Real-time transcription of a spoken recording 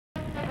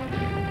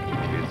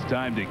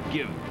time to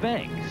give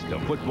thanks to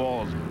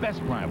football's best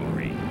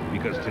rivalry,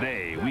 because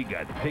today we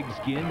got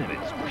pigskin in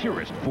its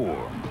purest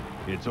form.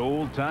 It's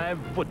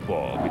old-time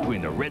football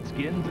between the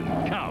Redskins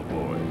and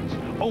Cowboys,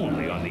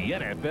 only on the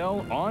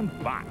NFL on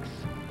Fox.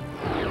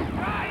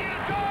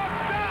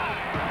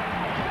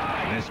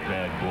 This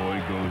bad boy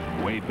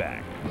goes way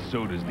back, and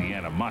so does the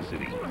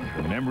animosity.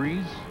 The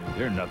memories,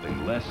 they're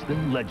nothing less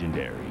than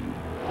legendary.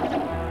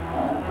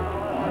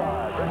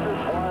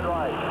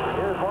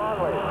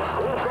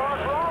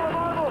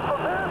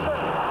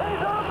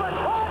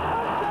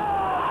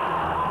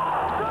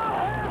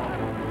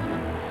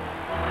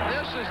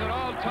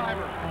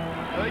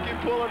 They can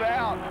pull it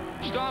out.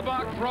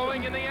 Staubach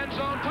throwing in the end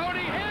zone.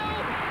 Tony Hill!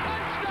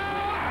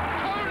 Touchdown!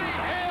 Tony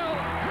Hill!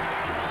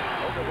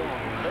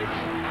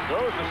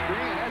 Throws the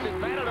screen, has it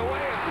batted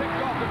away and picked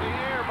off in the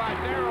air by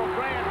Darryl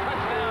Grant.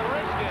 Touchdown,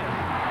 Redskins.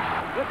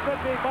 This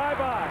could be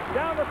bye-bye.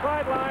 Down the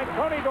sideline,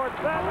 Tony Dorsett.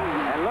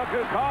 And look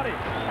who caught him.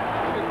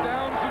 Get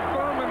down to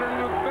Thurman in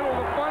the middle of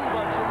the fun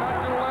bunch. You're not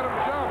going to let him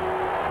jump.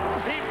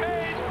 He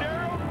made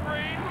Darryl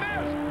Green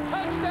miss.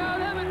 Touchdown,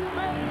 Evan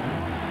Smith.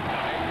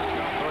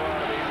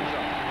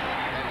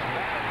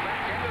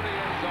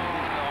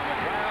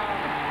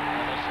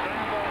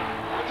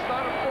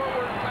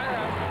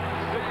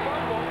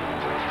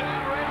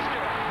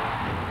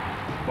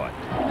 But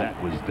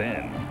that was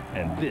then,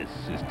 and this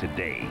is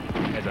today,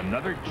 as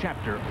another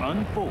chapter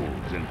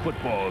unfolds in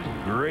football's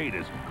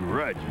greatest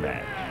grudge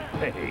match.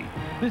 Hey,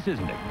 this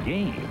isn't a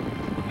game.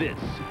 This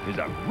is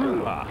a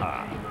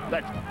brouhaha.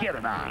 Let's get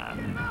it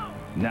on.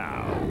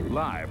 Now,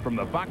 live from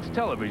the Fox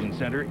Television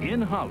Center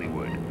in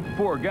Hollywood,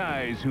 four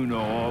guys who know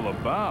all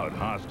about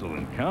hostile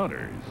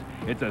encounters.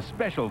 It's a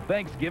special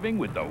Thanksgiving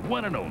with the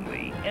one and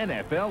only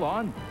NFL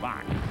on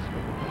Fox.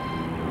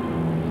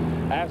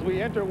 As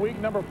we enter week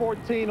number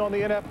 14 on the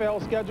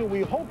NFL schedule, we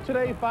hope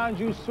today finds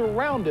you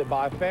surrounded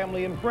by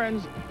family and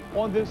friends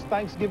on this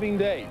Thanksgiving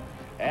Day.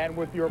 And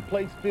with your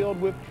plates filled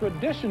with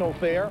traditional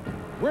fare,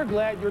 we're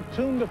glad you're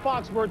tuned to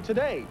Fox, where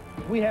today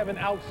we have an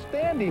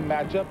outstanding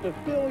matchup to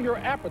fill your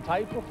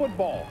appetite for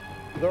football.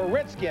 The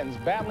Redskins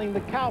battling the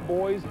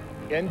Cowboys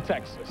in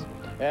Texas.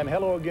 And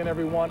hello again,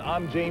 everyone.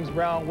 I'm James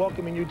Brown,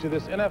 welcoming you to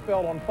this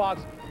NFL on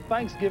Fox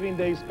Thanksgiving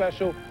Day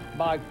special.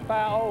 My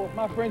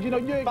friends, you know,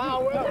 you know what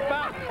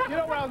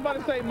I was about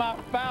to say, my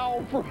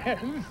foul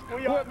friends who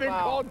have been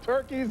called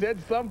turkeys at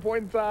some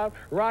point in time.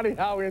 Ronnie,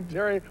 Howie, and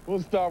Terry.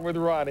 We'll start with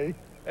Ronnie.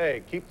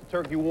 Hey, keep the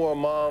turkey warm,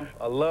 Mom.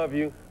 I love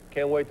you.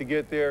 Can't wait to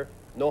get there.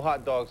 No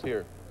hot dogs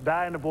here.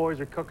 Di and the boys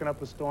are cooking up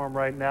a storm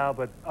right now,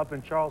 but up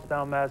in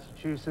Charlestown,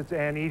 Massachusetts,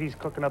 Aunt Edie's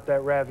cooking up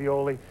that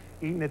ravioli.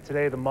 Eating it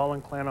today, the Mullen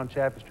clan on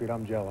Chaffee Street.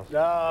 I'm jealous.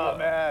 Oh,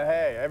 man,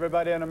 hey,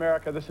 everybody in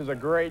America, this is a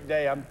great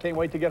day. I can't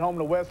wait to get home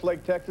to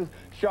Westlake, Texas.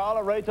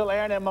 Charlotte, Rachel,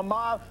 Aaron, and my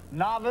mom,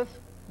 Novice,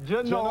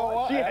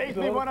 Genoa. She hates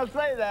me when I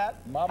say that.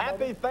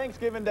 Happy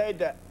Thanksgiving Day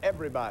to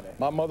everybody.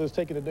 My mother's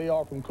taking a day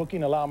off from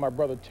cooking, allowing my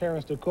brother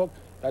Terrence to cook.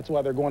 That's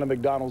why they're going to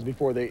McDonald's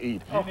before they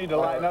eat. You need to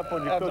line up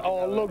on your cooking.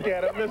 Oh, look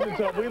at it. Listen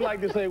to it. We'd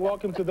like to say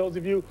welcome to those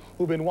of you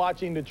who've been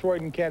watching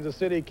Detroit and Kansas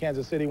City.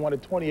 Kansas City won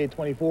at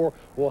 28-24.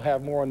 We'll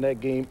have more on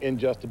that game in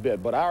just a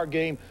bit. But our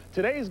game,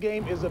 today's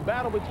game, is a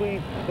battle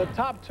between the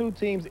top two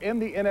teams in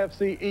the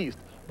NFC East.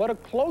 But a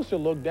closer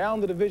look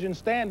down the division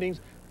standings,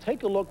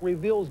 take a look,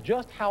 reveals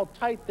just how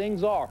tight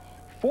things are.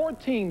 4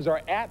 teams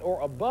are at or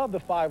above the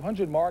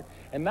 500 mark,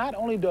 and not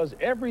only does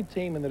every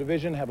team in the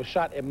division have a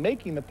shot at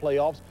making the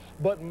playoffs,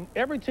 but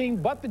every team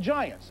but the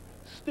Giants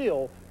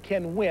still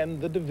can win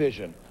the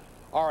division.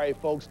 All right,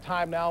 folks,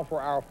 time now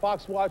for our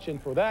Fox Watch, and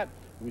for that,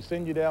 we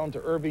send you down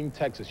to Irving,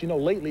 Texas. You know,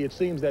 lately it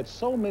seems that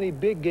so many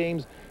big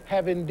games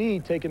have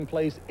indeed taken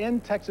place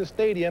in Texas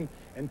Stadium,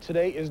 and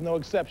today is no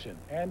exception.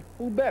 And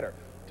who better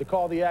to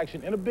call the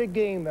action in a big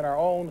game than our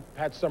own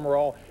Pat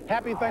Summerall.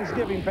 Happy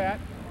Thanksgiving,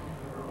 Pat.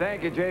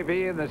 Thank you,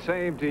 JB, and the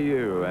same to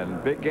you.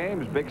 And big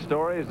games, big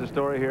stories. The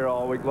story here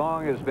all week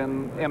long has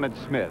been Emmitt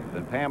Smith.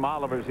 And Pam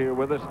Oliver's here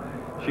with us.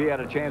 She had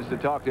a chance to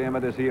talk to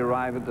Emmitt as he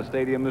arrived at the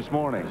stadium this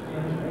morning.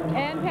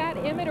 And, Pat,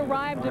 Emmitt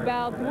arrived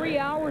about 3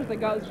 hours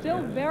ago,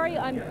 still very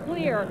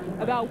unclear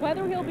about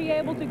whether he'll be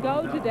able to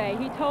go today.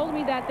 He told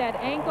me that that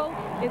ankle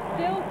is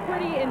still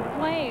pretty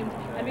inflamed,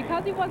 and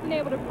because he wasn't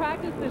able to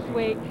practice this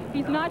week,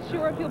 he's not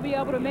sure if he'll be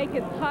able to make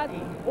his cuts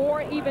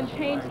or even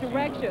change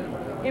directions.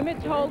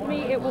 Emmitt told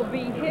me it will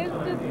be his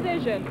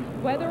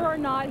decision whether or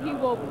not he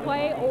will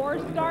play or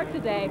start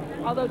today,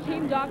 although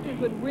team doctors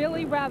would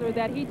really rather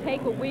that he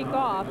take a week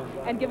off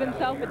and give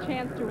himself a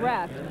chance to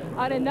rest.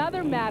 On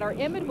another matter,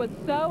 Emmitt was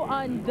so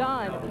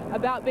undone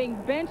about being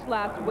benched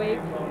last week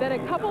that a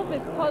couple of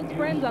his close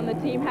friends on the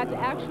team had to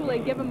actually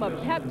give him a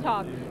pep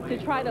talk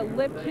to try to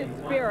lift his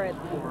spirits.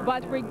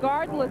 But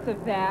regardless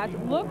of that,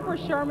 look for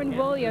Sherman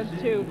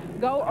Williams to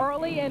go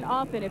early and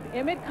often. If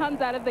Emmitt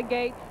comes out of the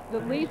gate the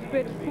least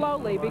bit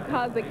slowly,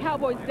 because the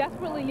Cowboys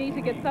desperately need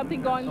to get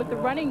something going with the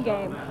running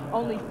game.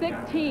 Only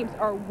 6 teams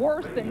are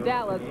worse than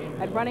Dallas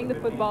at running the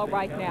football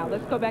right now.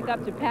 Let's go back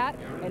up to Pat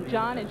and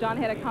John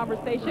had a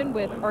conversation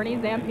with Ernie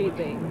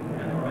Zampese.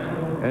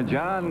 And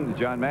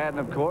John Madden,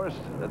 of course,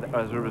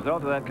 as a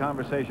result of that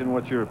conversation,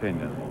 what's your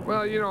opinion?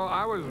 Well, you know,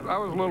 I was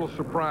a little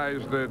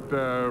surprised that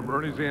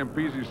Ernie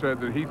Zampese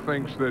said that he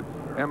thinks that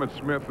Emmitt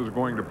Smith is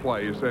going to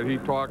play. He said he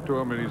talked to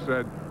him and he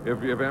said if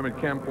Emmitt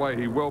can play,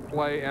 he will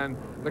play. And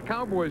the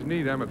Cowboys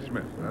need Emmitt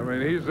Smith. I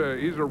mean, he's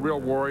a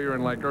real warrior,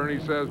 and like Ernie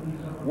says,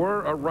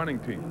 we're a running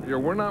team. You know,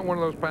 we're not one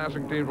of those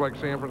passing teams like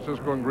San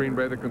Francisco and Green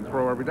Bay that can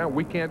throw every down.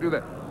 We can't do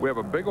that. We have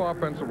a big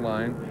offensive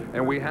line,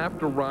 and we have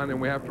to run,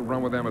 and we have to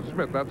run with Emmitt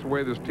Smith. That's the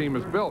way this team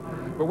is built.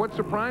 But what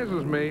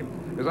surprises me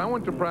is I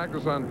went to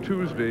practice on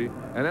Tuesday,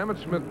 and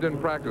Emmitt Smith didn't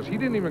practice. He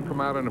didn't even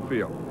come out on the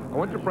field. I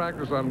went to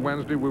practice on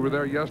Wednesday. We were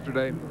there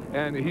yesterday,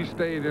 and he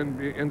stayed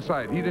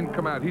inside. He didn't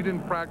come out. He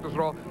didn't practice at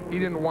all. He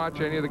didn't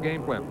watch any of the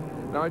game plan.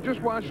 Now, I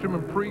just watched him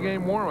in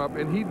pregame warm-up,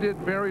 and he did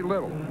very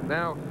little.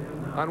 Now,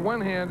 on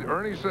one hand,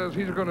 Ernie says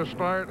he's going to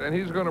start and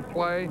he's going to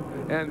play,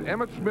 and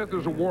Emmitt Smith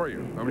is a warrior.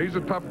 I mean, he's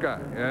a tough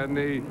guy. And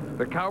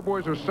the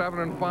Cowboys are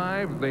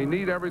 7-5. They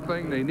need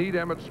everything. They need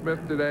Emmitt Smith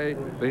today.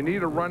 They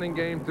need a running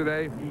game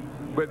today.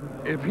 But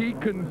if he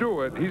can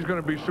do it, he's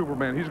going to be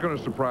Superman. He's going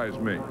to surprise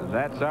me.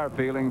 That's our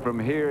feeling from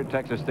here at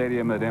Texas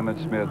Stadium, that Emmitt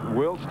Smith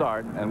will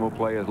start and will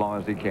play as long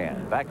as he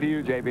can. Back to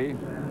you, JB.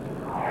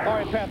 All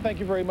right, Pat, thank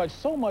you very much.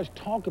 So much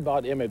talk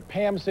about Emmitt.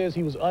 Pam says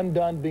he was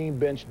undone being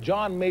benched.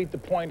 John made the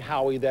point,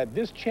 Howie, that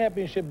this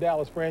championship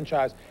Dallas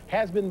franchise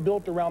has been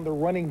built around the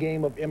running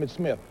game of Emmitt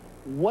Smith.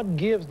 What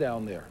gives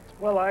down there?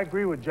 Well, I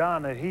agree with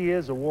John that he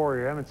is a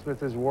warrior. Emmitt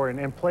Smith is a warrior.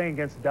 And playing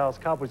against the Dallas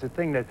Cowboys, the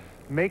thing that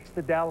makes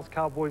the Dallas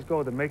Cowboys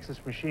go, that makes this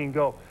machine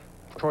go,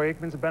 Troy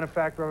Aikman's a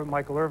benefactor of it,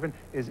 Michael Irvin,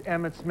 is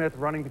Emmitt Smith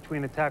running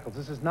between the tackles.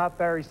 This is not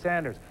Barry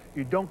Sanders.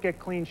 You don't get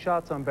clean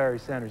shots on Barry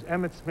Sanders.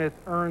 Emmitt Smith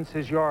earns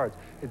his yards.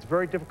 It's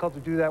very difficult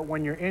to do that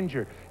when you're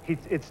injured.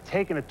 It's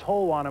taken a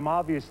toll on him,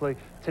 obviously.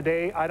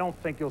 Today, I don't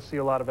think you'll see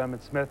a lot of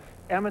Emmitt Smith.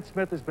 Emmitt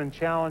Smith has been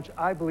challenged.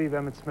 I believe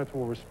Emmitt Smith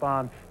will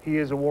respond. He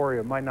is a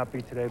warrior. It might not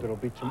be today, but it'll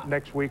be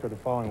next week or the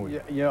following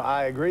week. You know,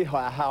 I agree,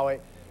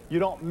 Howie. You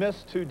don't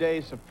miss 2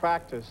 days of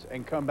practice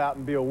and come out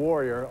and be a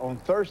warrior on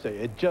Thursday.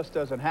 It just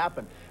doesn't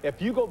happen.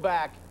 If you go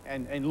back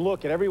and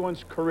look at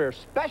everyone's career,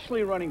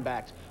 especially running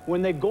backs,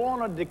 when they go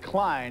on a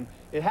decline,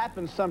 it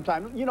happens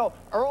sometimes. You know,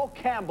 Earl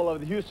Campbell of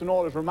the Houston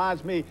Oilers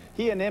reminds me,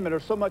 he and Emmitt are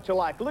so much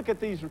alike. Look at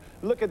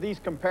these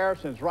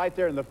comparisons right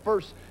there in the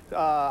first,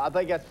 I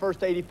think that's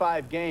first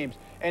 85 games.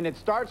 And it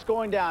starts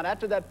going down.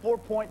 After that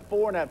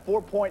 4.4 and that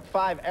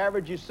 4.5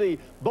 average you see,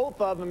 both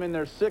of them in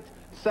their 6th,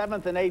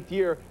 7th, and 8th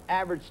year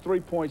average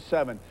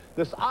 3.7.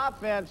 This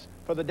offense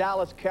for the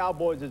Dallas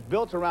Cowboys is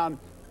built around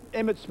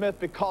Emmitt Smith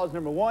because,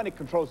 number one, he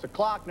controls the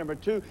clock. Number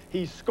two,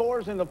 he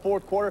scores in the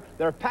 4th quarter.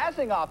 Their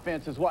passing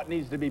offense is what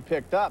needs to be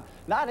picked up,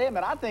 not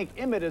Emmitt. I think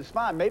Emmitt is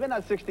fine. Maybe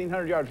not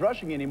 1,600 yards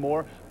rushing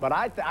anymore, but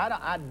I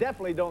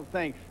definitely don't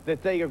think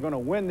that they are going to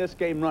win this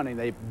game running.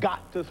 They've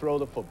got to throw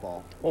the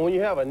football. Well, when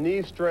you have a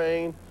knee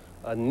strain,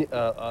 an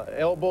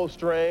elbow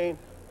strain,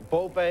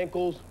 both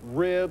ankles,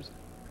 ribs,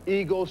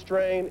 ego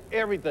strain,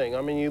 everything.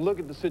 I mean, you look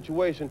at the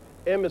situation,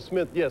 Emmitt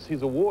Smith, yes,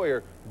 he's a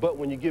warrior, but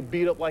when you get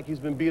beat up like he's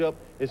been beat up,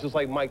 it's just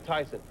like Mike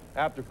Tyson.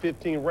 After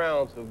 15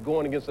 rounds of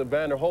going against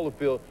Evander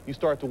Holyfield, you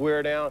start to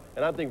wear down,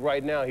 and I think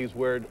right now he's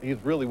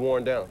really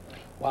worn down.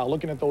 Wow,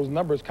 looking at those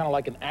numbers, kind of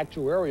like an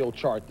actuarial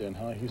chart then,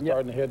 huh? He's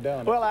starting to head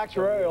down. Well,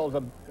 actuarial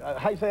is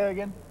how you say that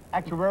again?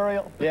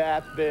 Actuarial?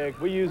 Yeah, that's big.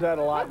 We use that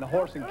a lot in the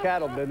horse and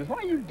cattle business.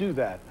 Why do you do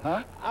that,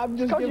 huh? I'm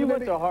just because you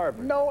went to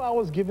Harvard. No, I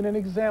was giving an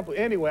example.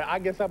 Anyway, I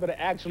guess I better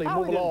actually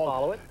move along.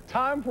 Follow it.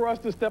 Time for us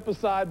to step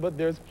aside, but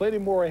there's plenty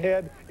more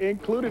ahead,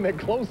 including a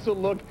closer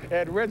look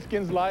at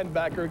Redskins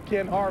linebacker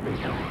Ken Harvey.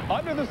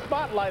 Under the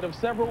spotlight of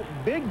several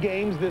big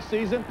games this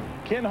season,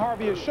 Ken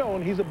Harvey has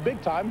shown he's a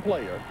big-time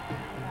player.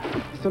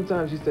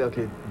 Sometimes you say,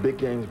 okay, big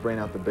games bring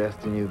out the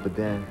best in you, but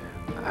then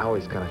I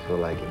always kind of feel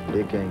like if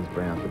big games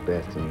bring out the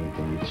best in you,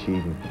 then you're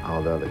cheating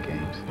all the other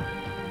games.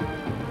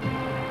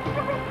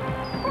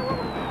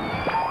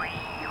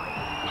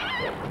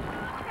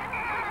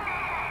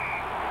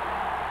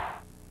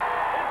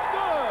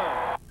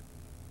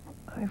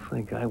 I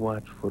think I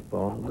watch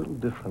football a little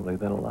differently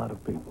than a lot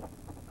of people.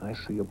 I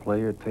see a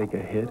player take a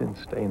hit and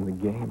stay in the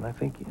game. I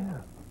think, yeah,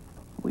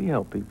 we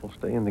help people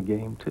stay in the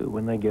game, too,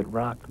 when they get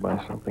rocked by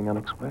something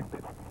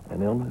unexpected.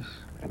 An illness,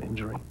 an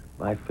injury.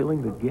 By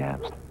filling the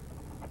gaps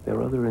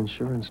their other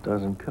insurance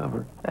doesn't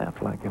cover,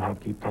 Aflac can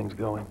help keep things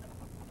going.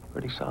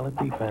 Pretty solid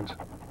defense.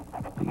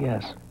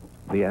 P.S.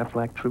 The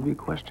Aflac trivia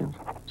questions?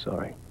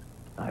 Sorry,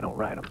 I don't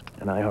write them,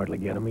 and I hardly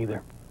get them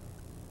either.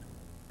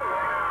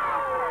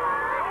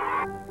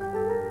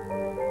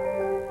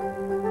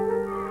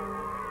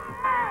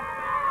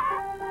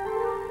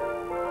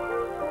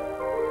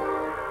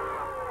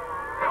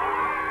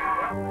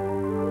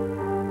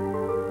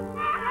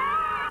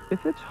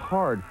 If it's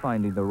hard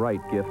finding the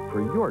right gift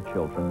for your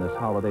children this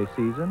holiday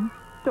season,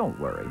 don't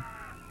worry.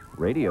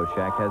 Radio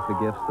Shack has the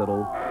gifts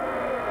that'll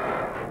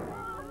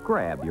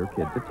grab your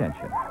kid's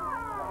attention.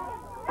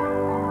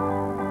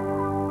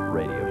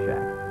 Radio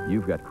Shack.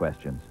 You've got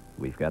questions.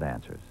 We've got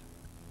answers.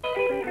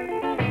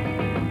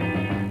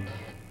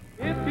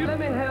 If you let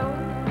me help.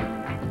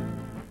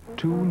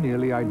 two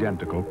nearly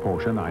identical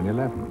Porsche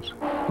 911s.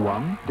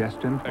 One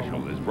destined...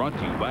 Special is brought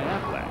to you by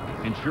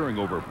Aflac, insuring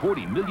over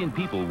 40 million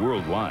people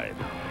worldwide.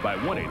 By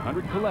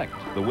 1-800-COLLECT,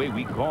 the way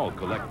we call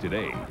collect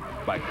today.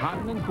 By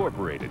Cotton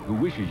Incorporated, who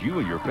wishes you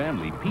and your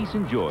family peace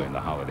and joy in the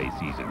holiday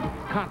season.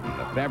 Cotton,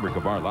 the fabric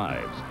of our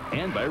lives.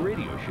 And by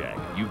Radio Shack.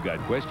 You've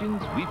got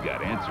questions, we've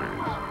got answers.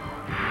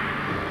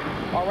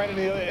 All right, in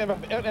the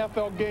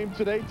NFL game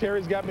today,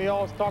 Terry's got me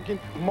all talking.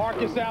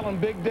 Marcus Allen,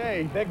 big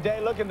day. Big day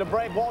looking to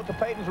break Walter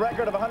Payton's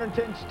record of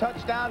 110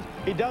 touchdowns.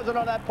 He does it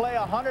on that play,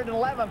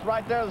 111th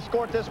right there. The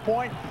score at this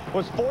point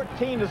was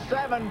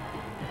 14-7.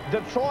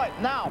 Detroit.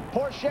 Now,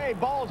 Porsche,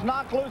 ball's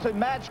knocked loose and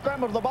mad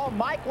scramble to the ball.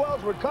 Mike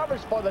Wells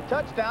recovers for the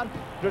touchdown.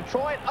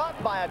 Detroit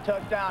up by a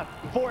touchdown,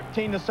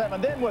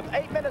 14-7. Then with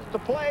 8 minutes to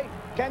play,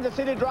 Kansas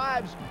City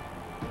drives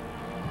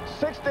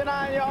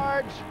 69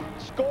 yards,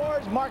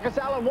 scores. Marcus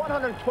Allen,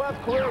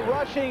 112th career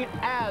rushing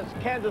as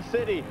Kansas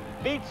City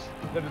beats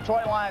the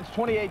Detroit Lions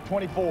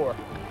 28-24.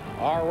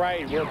 All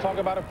right, we'll talk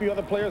about a few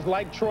other players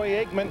like Troy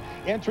Aikman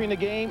entering the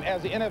game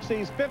as the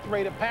NFC's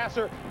 5th-rated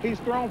passer. He's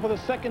thrown for the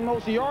 2nd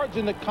most yards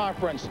in the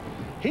conference.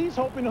 He's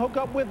hoping to hook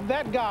up with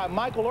that guy,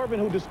 Michael Irvin,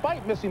 who,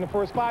 despite missing the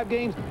first 5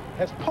 games,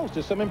 has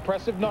posted some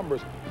impressive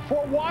numbers.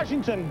 For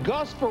Washington,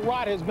 Gus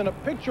Frerotte has been a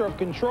picture of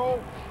control.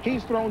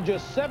 He's thrown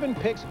just 7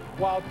 picks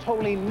while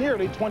totaling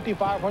nearly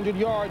 2,500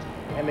 yards.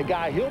 And the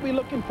guy he'll be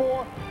looking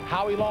for,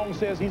 Howie Long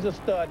says he's a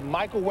stud,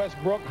 Michael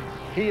Westbrook.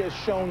 He has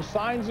shown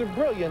signs of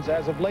brilliance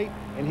as of late,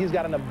 and he's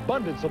got an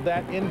abundance of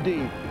that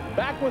indeed.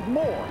 Back with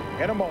more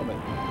in a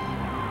moment.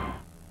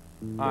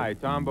 Hi,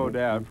 Tom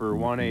Bodette for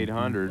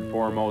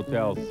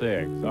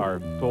 1-800-4-Motel-6, our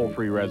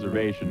toll-free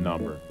reservation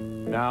number.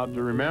 Now,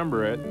 to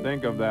remember it,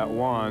 think of that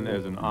 1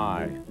 as an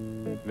I,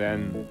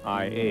 then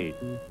I ate.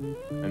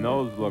 And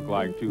those look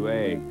like 2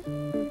 eggs.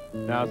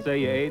 Now, say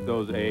you ate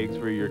those eggs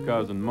for your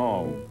cousin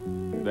Mo,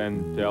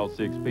 then tell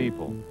 6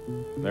 people.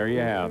 There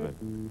you have it.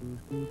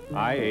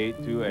 I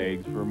ate 2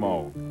 eggs for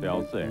Mo,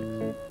 tell 6.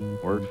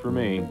 Works for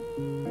me.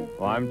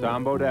 Well, I'm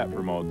Tom Bodette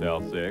for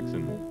Motel 6,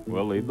 and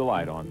we'll leave the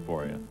light on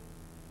for you.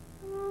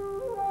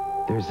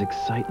 There's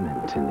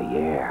excitement in the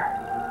air.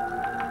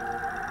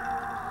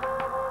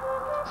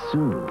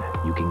 Soon,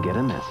 you can get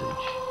a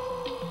message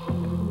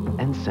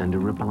and send a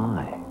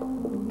reply.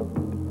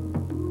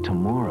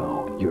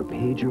 Tomorrow, your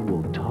pager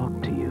will talk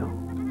to you.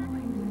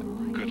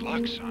 Good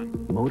luck, son.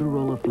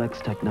 Motorola Flex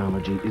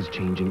technology is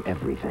changing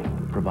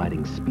everything,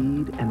 providing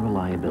speed and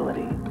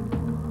reliability.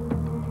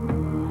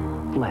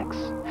 Flex,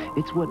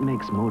 it's what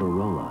makes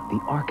Motorola the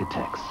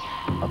architects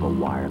of a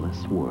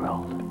wireless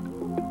world.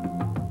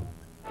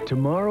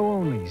 Tomorrow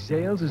only,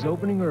 Zales is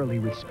opening early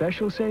with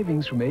special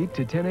savings from 8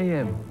 to 10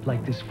 a.m.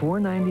 Like this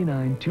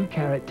 $4.99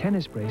 2-carat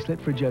tennis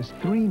bracelet for just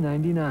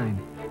 $3.99.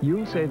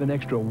 You'll save an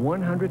extra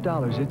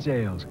 $100 at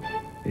Zales.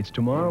 It's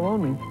tomorrow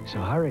only,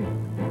 so hurry.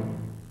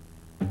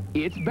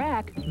 It's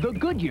back, the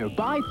Goodyear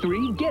Buy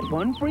 3, Get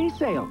 1 free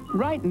sale.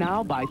 Right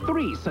now, buy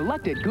 3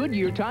 selected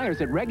Goodyear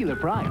tires at regular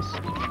price.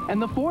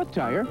 And the 4th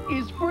tire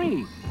is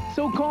free.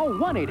 So call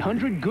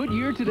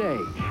 1-800-GOODYEAR today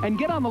and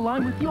get on the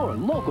line with your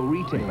local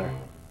retailer.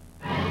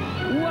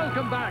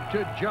 Welcome back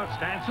to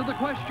Just Answer the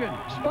Question,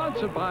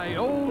 sponsored by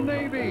Old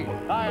Navy.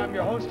 Hi, I'm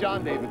your host,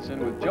 John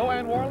Davidson, with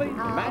Joanne Worley,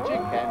 Magic,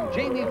 and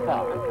Jamie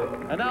Foxx.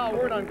 And now a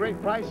word on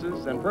great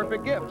prices and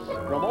perfect gifts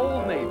from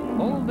Old Navy.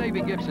 Old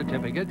Navy gift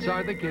certificates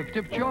are the gift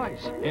of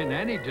choice in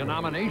any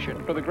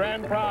denomination. For the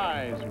grand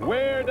prize,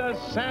 where does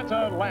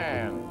Santa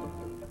land?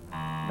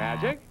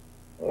 Magic?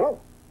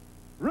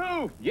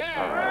 Roof,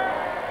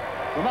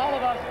 yeah! From all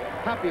of us,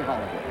 happy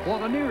holidays. For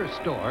the nearest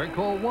store,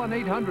 call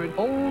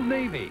 1-800-OLD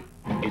Navy.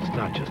 It's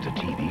not just a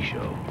TV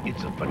show,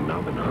 it's a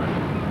phenomenon.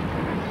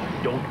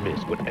 Don't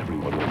miss what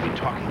everyone will be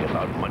talking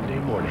about Monday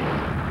morning.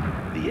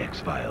 The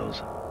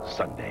X-Files,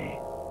 Sunday.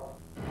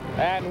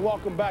 And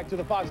welcome back to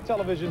the Fox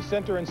Television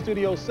Center in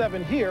Studio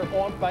 7 here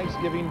on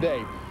Thanksgiving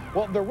Day.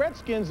 Well, the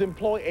Redskins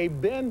employ a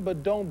bend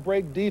but don't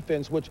break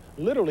defense, which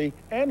literally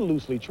and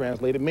loosely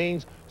translated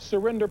means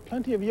surrender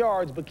plenty of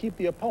yards but keep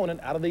the opponent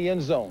out of the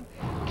end zone.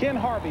 Ken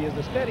Harvey is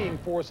the steadying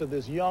force of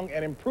this young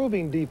and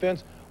improving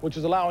defense, which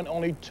is allowing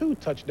only 2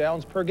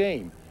 touchdowns per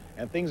game.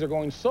 And things are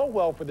going so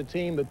well for the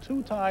team, the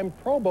 2-time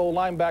Pro Bowl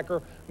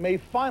linebacker may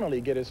finally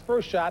get his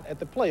first shot at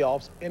the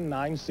playoffs in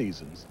 9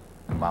 seasons.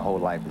 My whole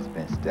life has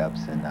been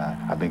steps, and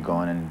I've been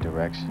going in a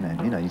direction, and,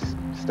 you know, you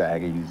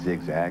stagger, you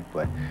zigzag,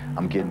 but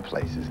I'm getting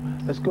places.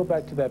 Let's go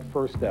back to that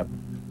first step.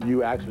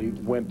 You actually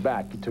went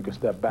back. You took a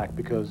step back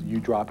because you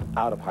dropped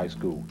out of high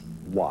school.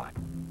 Why?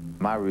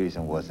 My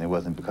reason it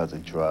wasn't because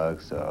of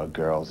drugs or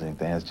girls or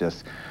anything. It's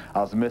just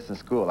I was missing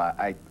school.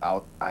 I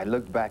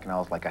looked back and I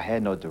was like, I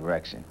had no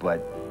direction.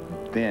 But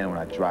then when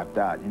I dropped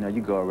out, you know,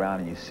 you go around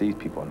and you see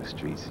people on the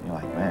streets, and you're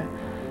like, man,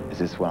 is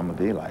this what I'm gonna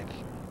be like?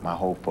 My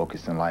whole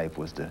focus in life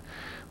was to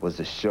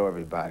show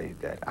everybody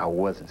that I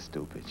wasn't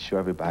stupid, show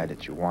everybody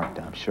that you weren't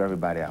dumb, show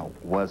everybody I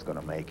was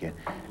gonna make it,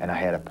 and I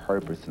had a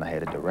purpose and I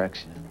had a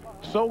direction.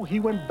 So he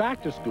went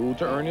back to school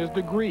to earn his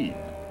degree,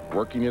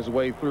 working his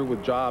way through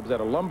with jobs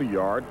at a lumber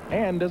yard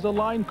and as a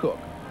line cook.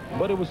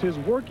 but it was his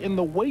work in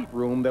the weight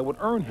room that would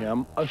earn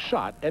him a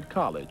shot at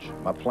college.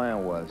 My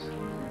plan was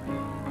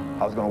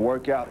I was going to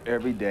work out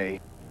every day.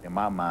 In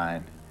my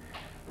mind,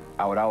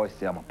 I would always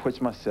say I'm going to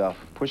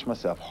push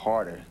myself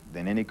harder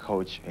than any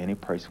coach, any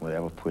person would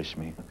ever push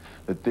me.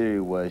 The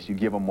theory was you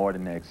give them more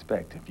than they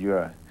expect. If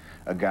you're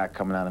a guy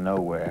coming out of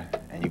nowhere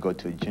and you go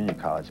to a junior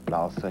college, but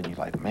all of a sudden you're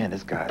like, man,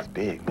 this guy's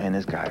big, man,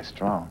 this guy's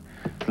strong.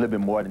 It's a little bit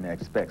more than they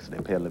expect, so they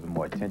pay a little bit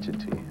more attention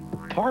to you.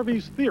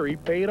 Harvey's theory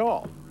paid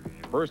off.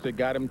 First, it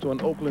got him to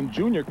an Oakland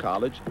junior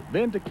college,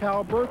 then to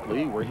Cal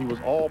Berkeley, where he was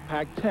all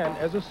Pac-10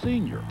 as a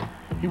senior.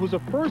 He was a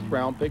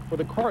first-round pick for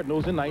the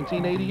Cardinals in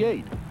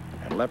 1988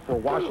 and left for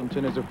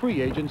Washington as a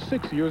free agent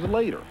 6 years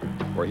later,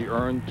 where he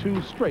earned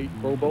 2 straight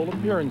Pro Bowl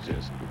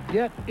appearances.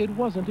 Yet, it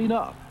wasn't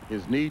enough.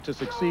 His need to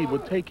succeed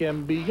would take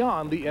him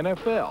beyond the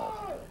NFL.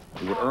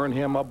 It would earn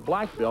him a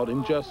black belt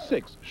in just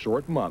 6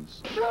 short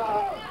months.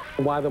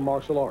 Why the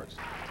martial arts?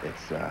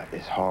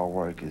 It's hard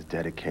work, it's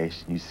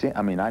dedication. You see,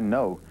 I mean, I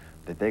know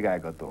that they got to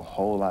go through a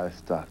whole lot of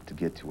stuff to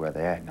get to where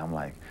they're at, and I'm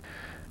like,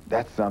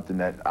 that's something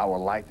that I would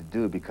like to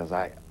do because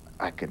I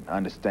can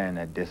understand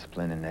that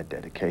discipline and that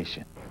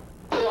dedication.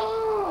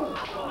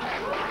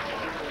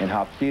 In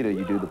Hafida,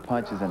 you do the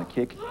punches and the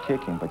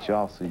kicking, but you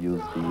also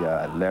use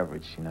the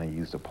leverage. You know, you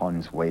use the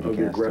opponent's weight against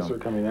the aggressor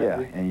coming at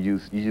you? Yeah, and you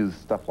use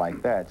stuff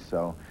like that.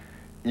 So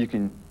you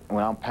can,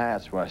 when I'm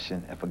pass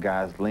rushing, if a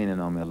guy's leaning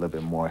on me a little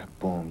bit more,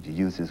 boom, you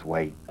use his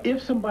weight.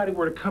 If somebody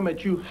were to come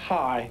at you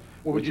high,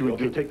 what would you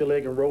do? Take the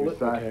leg and roll it?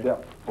 Side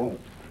step, boom.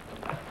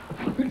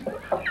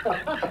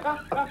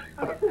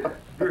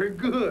 Very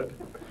good.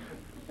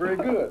 Very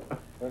good.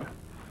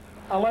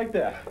 I like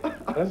that.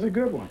 That's a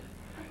good one.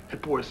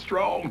 That boy's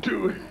strong,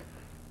 too.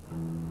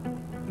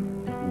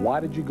 Why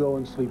did you go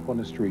and sleep on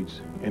the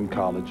streets in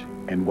college,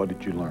 and what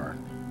did you learn?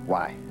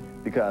 Why?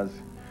 Because,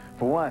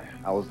 for one,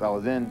 I was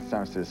in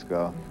San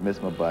Francisco,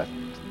 missed my bus,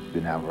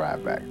 didn't have a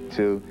ride back.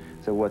 2,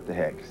 said, what the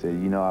heck? Said,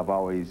 you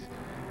know,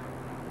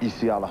 you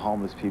see all the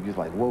homeless people, it's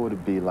like, what would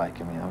it be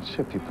like? I mean, I'm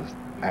sure people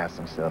ask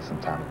themselves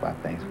sometimes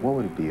about things. What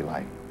would it be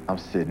like? I'm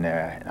sitting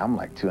there, and I'm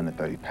like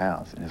 230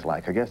 pounds, and it's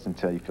like, I guess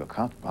until you feel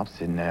comfortable, I'm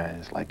sitting there, and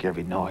it's like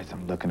every noise,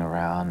 I'm looking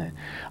around, and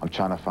I'm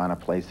trying to find a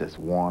place that's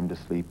warm to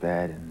sleep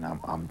at, and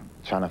I'm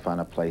trying to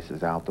find a place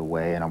that's out the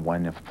way, and I'm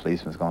wondering if a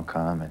policeman's gonna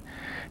come and,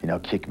 you know,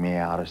 kick me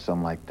out or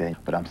something like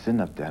that. But I'm sitting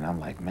up there, and I'm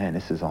like, man,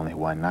 this is only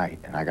one night,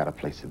 and I got a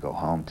place to go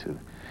home to.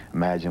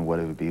 Imagine what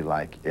it would be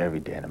like every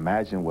day, and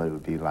imagine what it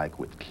would be like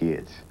with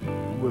kids.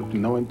 With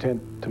no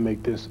intent to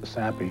make this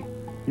sappy,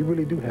 you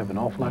really do have an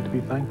awful lot to be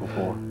thankful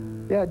for.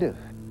 Yeah, I do.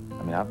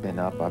 I mean, I've been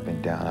up, I've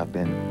been down, I've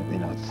been, you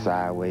know,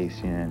 sideways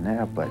here and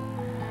there, but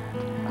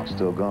I'm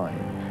still going.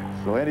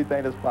 So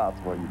anything that's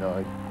possible, you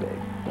know,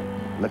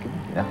 look at me,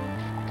 you know.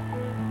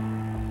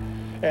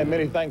 And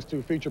many thanks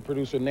to feature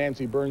producer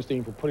Nancy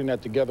Bernstein for putting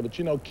that together. But,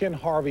 you know, Ken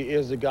Harvey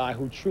is a guy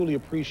who truly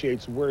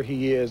appreciates where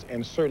he is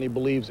and certainly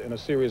believes in a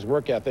serious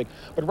work ethic.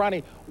 But,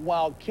 Ronnie,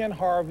 while Ken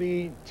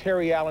Harvey,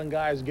 Terry Allen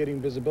guys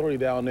getting visibility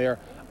down there,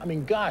 I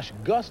mean, gosh,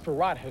 Gus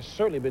Frerotte has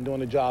certainly been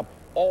doing the job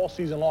all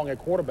season long at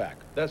quarterback.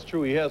 That's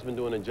true. He has been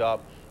doing the job.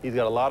 He's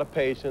got a lot of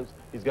patience.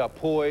 He's got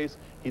poise.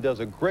 He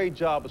does a great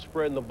job of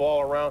spreading the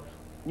ball around.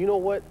 You know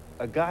what?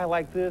 A guy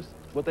like this,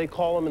 what they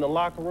call him in the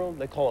locker room,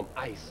 they call him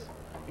ice,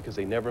 because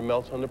they never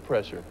melt under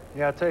pressure.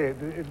 Yeah, I'll tell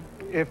you,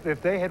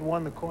 if they had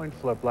won the coin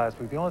flip last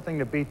week, the only thing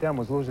that beat them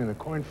was losing the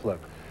coin flip.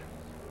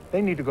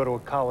 They need to go to a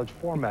college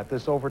format,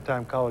 this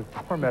overtime college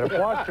format. If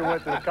Washington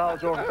went to the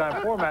college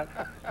overtime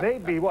format,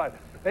 they'd be what?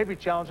 They'd be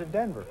challenging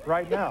Denver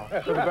right now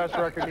for the best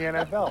record in the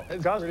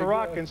NFL. Gus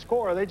Frerotte can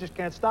score. They just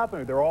can't stop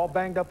him. They're all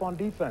banged up on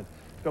defense.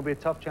 It's going to be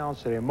a tough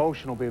challenge today.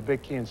 Emotion will be a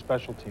big key in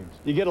special teams.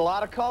 You get a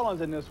lot of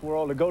call-ins in this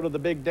world to go to the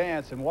big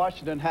dance, and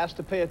Washington has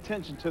to pay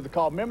attention to the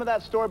call. Remember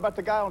that story about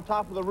the guy on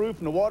top of the roof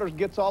and the water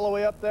gets all the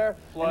way up there?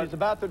 Flood. And he's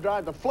about to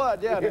drive the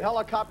flood. Yeah, the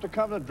helicopter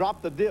comes and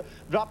drop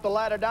the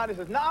ladder down. He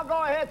says, no,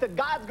 go ahead. He said,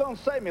 God's going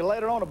to save me.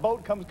 Later on, a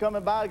boat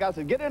coming by. The guy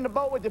said, get in the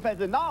boat with your friend.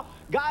 He said, no,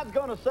 God's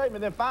going to save me.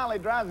 And then finally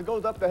drives and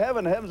goes up to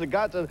heaven. And heaven's a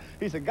God said,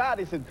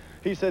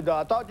 he said,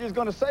 I thought you was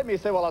going to save me. He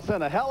said, well, I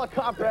sent a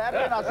helicopter after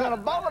you, and I sent a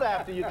boat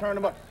after you turned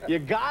him up. You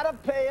got to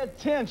pay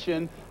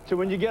attention to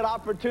when you get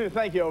opportunity.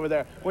 Thank you over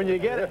there. When you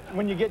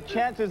get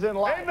chances in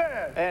life.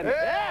 Amen. And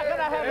yeah, can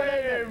I have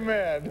an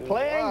amen?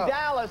 Playing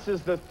Dallas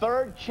is the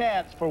third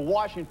chance for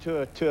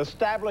Washington to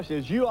establish,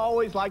 as you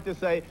always like to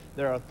say,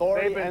 their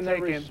authority and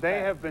their respect. They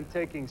have been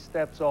taking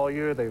steps all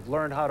year. They've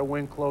learned how to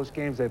win close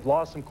games. They've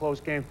lost some close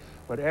games,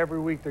 but every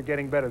week they're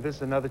getting better. This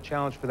is another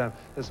challenge for them.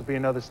 This will be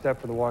another step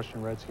for the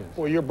Washington Redskins.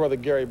 Well, your brother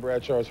Gary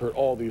Bradshaw has heard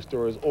all these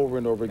stories over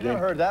and over again. I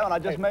heard that one. I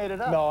just made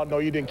it up. No,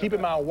 you didn't. Keep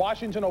in mind,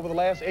 Washington over the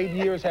last 8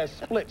 years has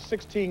split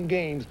 16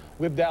 games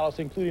with Dallas,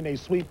 including a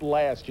sweep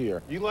last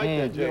year. You like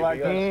that, Jay? You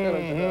like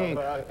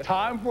that?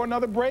 Time for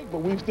another break, but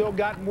we've still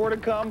got more to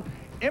come.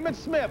 Emmitt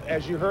Smith,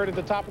 as you heard at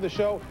the top of the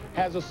show,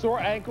 has a sore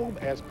ankle,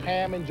 as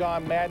Pam and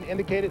John Madden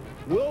indicated.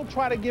 We'll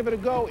try to give it a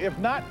go. If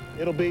not,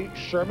 it'll be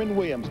Sherman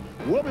Williams.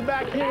 We'll be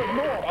back here with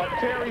more of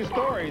Terry's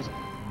stories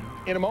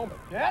in a moment.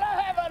 Can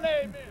I have an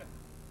amen?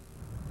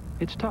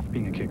 It's tough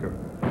being a kicker.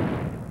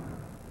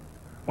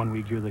 One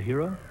week you're the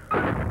hero,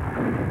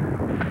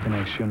 the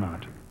next you're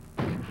not.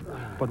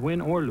 But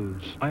win or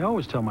lose, I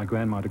always tell my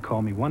grandma to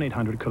call me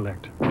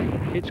 1-800-COLLECT.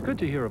 It's good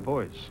to hear a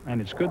voice, and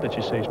it's good that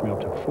she saves me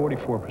up to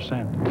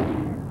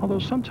 44%. Although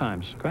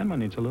sometimes grandma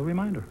needs a little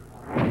reminder.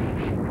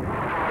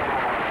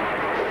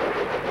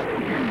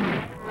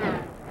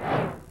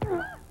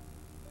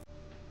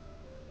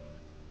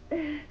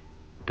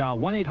 Dial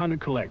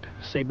 1-800-COLLECT.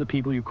 Save the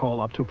people you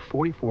call up to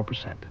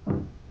 44%.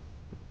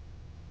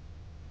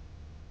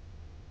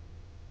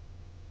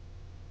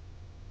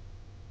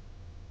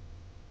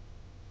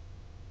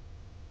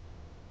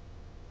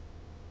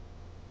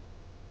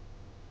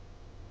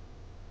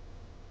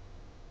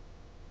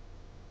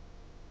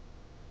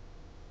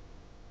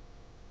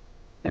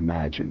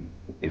 Imagine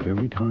if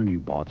every time you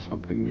bought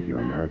something with your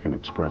American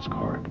Express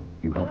card,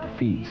 you helped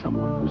feed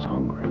someone who's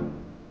hungry.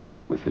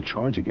 With the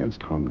Charge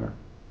Against Hunger,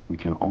 we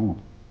can all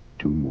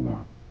do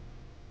more.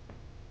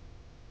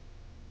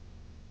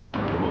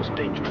 The most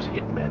dangerous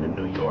hitman in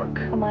New York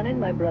Come on in,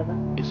 my brother.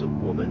 is a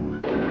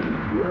woman.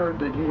 We heard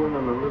that you went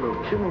on a little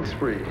killing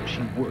spree.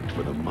 She worked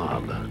for the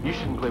mob. You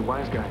shouldn't play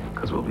wise guy,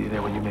 because we'll be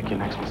there when you make your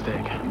next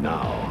mistake.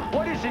 Now,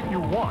 What is it you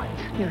want?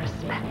 Your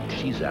respect.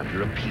 she's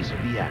after a piece of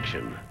the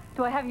action.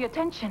 Do I have your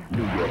attention?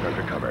 New York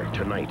Undercover,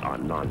 tonight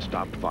on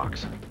Non-Stop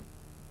Fox.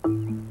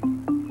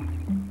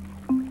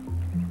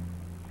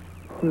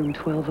 Room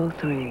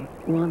 1203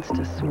 wants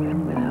to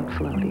swim without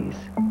floaties.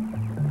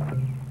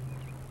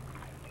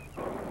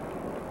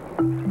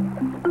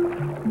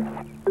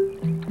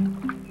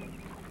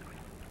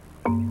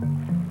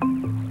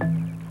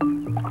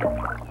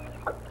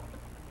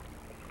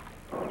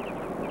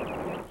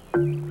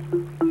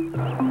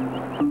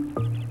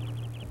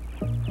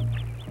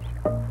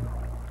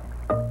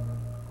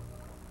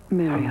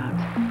 Marriott,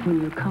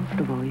 when you're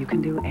comfortable, you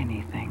can do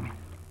anything.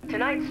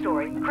 Tonight's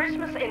story,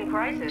 Christmas in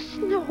Crisis.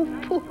 Snow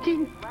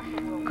pudding.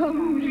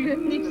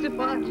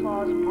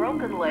 Claus'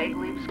 broken leg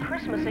leaves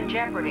Christmas in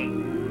jeopardy.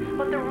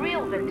 But the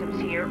real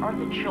victims here are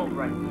the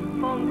children.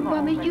 Phone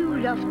calls.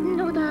 julaften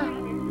nå da?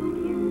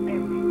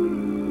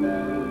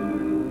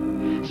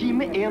 Gi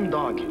meg en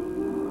dag.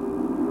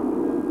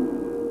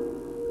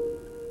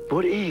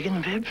 Vår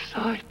egen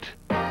website.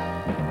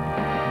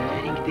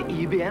 Jeg ringte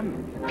IBM.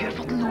 Vi har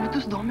fått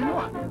Lotus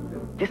Domino.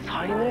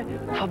 Designere,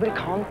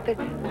 fabrikanter,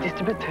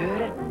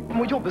 distributører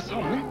må jobbe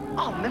sammen.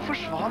 Alle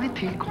forsvarlig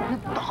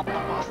tilkoblet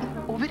databasen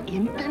over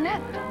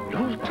internett.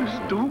 Lotus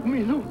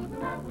Domino.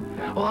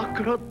 Og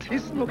akkurat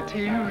tidsnok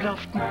til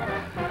julaften.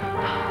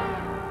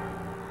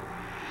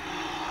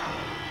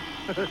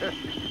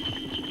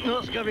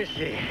 Nå skal vi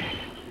se.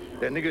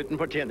 Denne gutten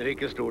fortjener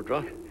ikke stort,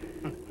 hva?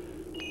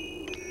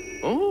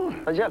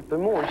 Han hjelper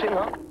moren sin,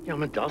 da. Ja,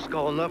 men da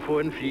skal han da få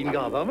en fin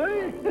gave av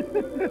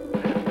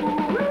meg.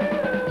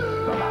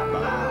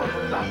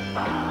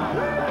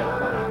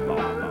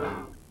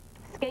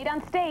 Skate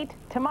on State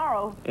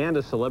tomorrow. And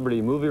a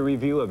celebrity movie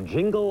review of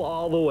Jingle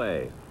All the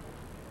Way.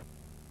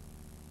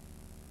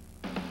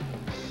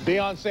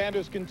 Deion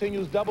Sanders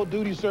continues double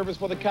duty service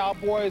for the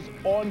Cowboys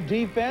on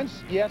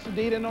defense. Yes,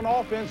 indeed, and on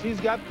offense, he's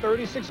got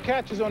 36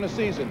 catches on the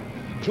season.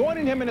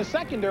 Joining him in the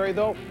secondary,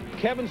 though,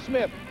 Kevin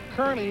Smith,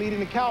 currently leading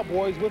the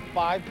Cowboys with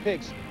 5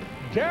 picks.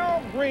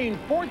 Darrell Green,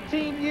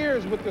 14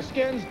 years with the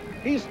Skins.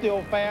 He's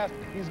still fast.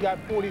 He's got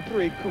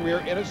 43 career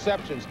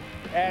interceptions.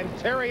 And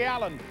Terry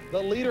Allen,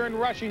 the leader in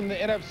rushing in the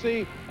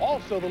NFC,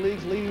 also the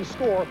league's leading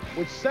scorer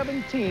with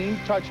 17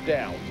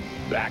 touchdowns.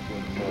 Back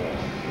with more.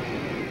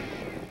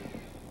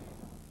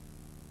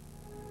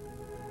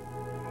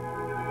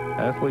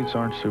 Athletes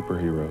aren't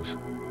superheroes.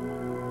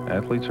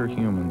 Athletes are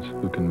humans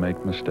who can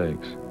make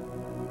mistakes,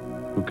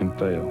 who can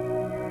fail.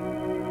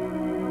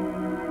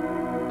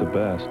 The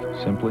best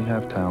simply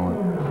have talent,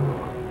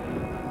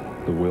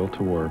 the will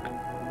to work,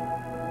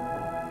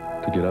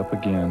 to get up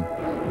again,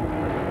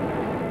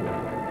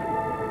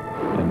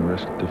 and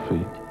risk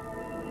defeat.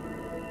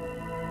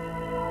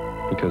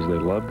 Because they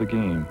love the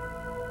game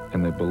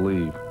and they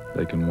believe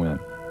they can win.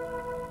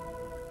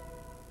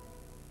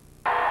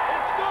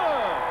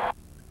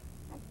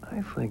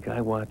 I think I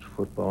watch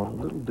football a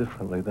little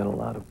differently than a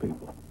lot of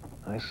people.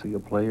 I see a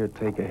player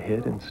take a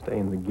hit and stay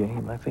in the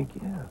game. I think,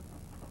 yeah,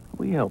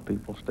 we help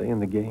people stay in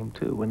the game,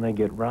 too, when they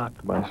get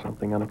rocked by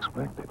something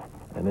unexpected.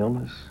 An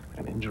illness,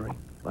 an injury.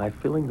 By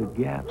filling the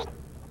gaps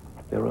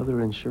their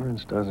other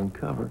insurance doesn't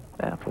cover,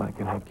 Aflac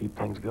can help keep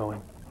things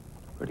going.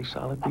 Pretty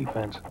solid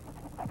defense.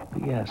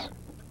 P.S.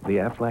 The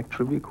Aflac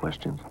trivia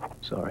questions?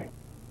 Sorry,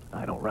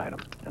 I don't write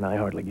them, and I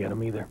hardly get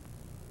them either.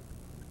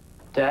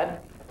 Dad,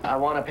 I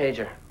want a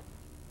pager.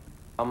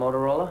 A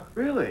Motorola?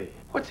 Really?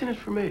 What's in it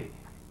for me?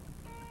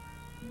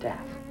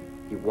 Dad,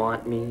 you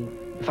want me?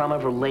 If I'm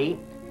ever late,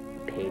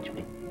 page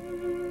me.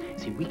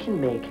 See, we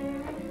can make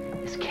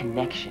this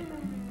connection.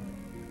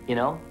 You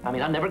know? I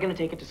mean, I'm never gonna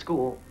take it to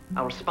school.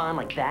 I'll respond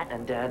like that,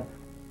 and Dad,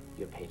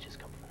 your pages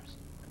come first.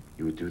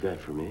 You would do that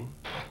for me?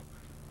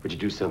 Would you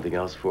do something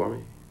else for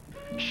me?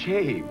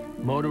 Shave.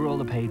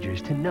 Motorola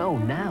pagers to know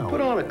now.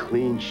 Put on a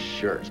clean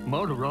shirt.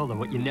 Motorola,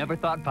 what you never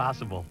thought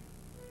possible.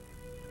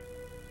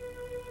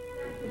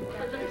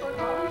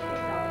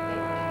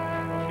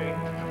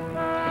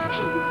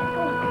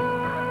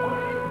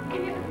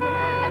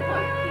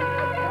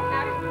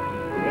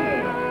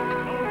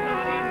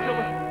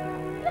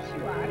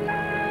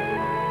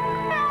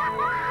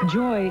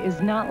 Joy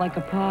is not like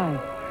a pie.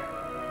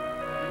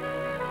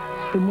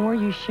 The more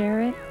you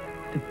share it,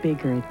 the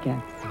bigger it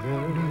gets.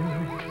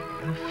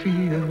 The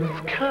feel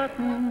of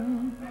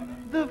cotton,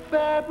 the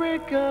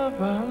fabric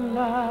of our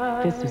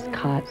lives. This is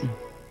cotton.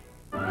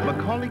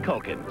 Macaulay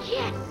Culkin.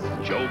 Yes.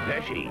 Joe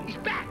Pesci. He's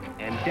back.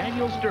 And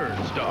Daniel Stern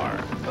star.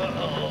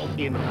 Uh-oh.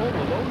 In Home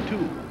Alone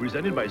 2,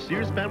 presented by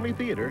Sears Family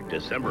Theater,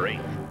 December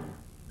 8th.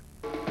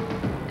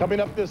 Coming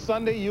up this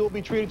Sunday, you'll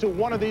be treated to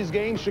one of these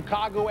games,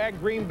 Chicago at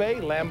Green Bay,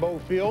 Lambeau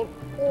Field,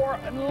 or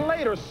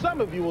later, some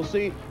of you will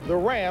see the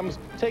Rams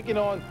taking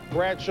on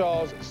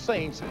Bradshaw's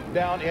Saints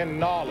down in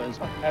Nolens.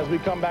 As we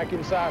come back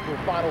inside for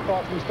final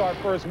thoughts, we start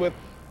first with,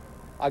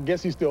 I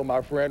guess he's still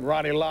my friend,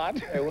 Ronnie Lott.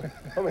 Hey,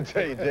 I'm going to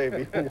tell you,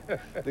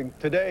 JB,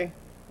 today,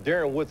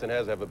 Darren Woodson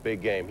has to have a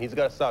big game. He's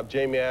got to stop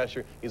Jamie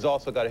Asher. He's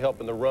also got to help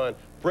in the run.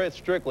 Fred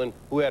Strickland,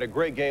 who had a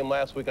great game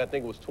last week, I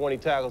think it was 20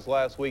 tackles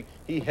last week,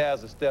 he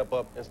has to step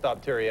up and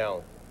stop Terry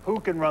Allen.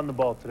 Who can run the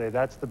ball today?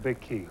 That's the big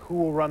key. Who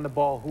will run the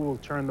ball? Who will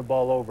turn the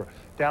ball over?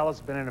 Dallas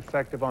has been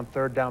ineffective on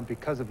third down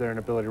because of their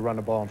inability to run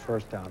the ball on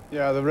first down.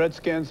 Yeah, the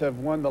Redskins have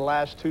won the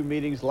last 2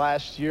 meetings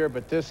last year,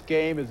 but this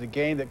game is a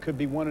game that could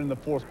be won in the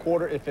fourth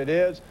quarter. If it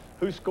is,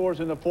 who scores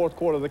in the fourth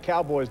quarter? The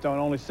Cowboys don't.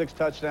 Only 6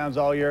 touchdowns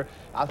all year.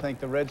 I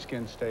think the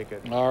Redskins take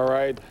it. All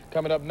right.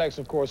 Coming up next,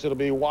 of course, it'll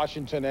be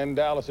Washington and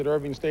Dallas at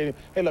Irving Stadium.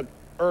 Hey, look,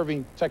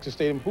 Irving, Texas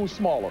Stadium, who's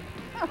smaller?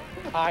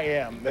 I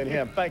am than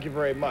him. Thank you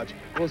very much.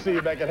 We'll see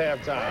you back at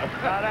halftime.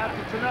 Not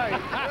after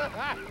tonight.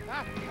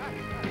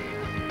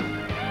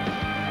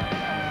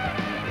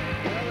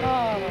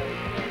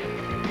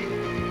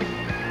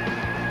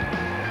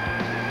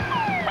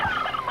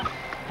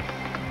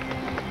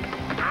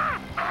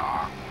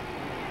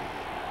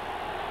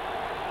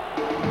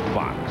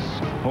 Fox,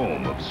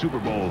 home of Super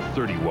Bowl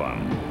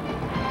 31.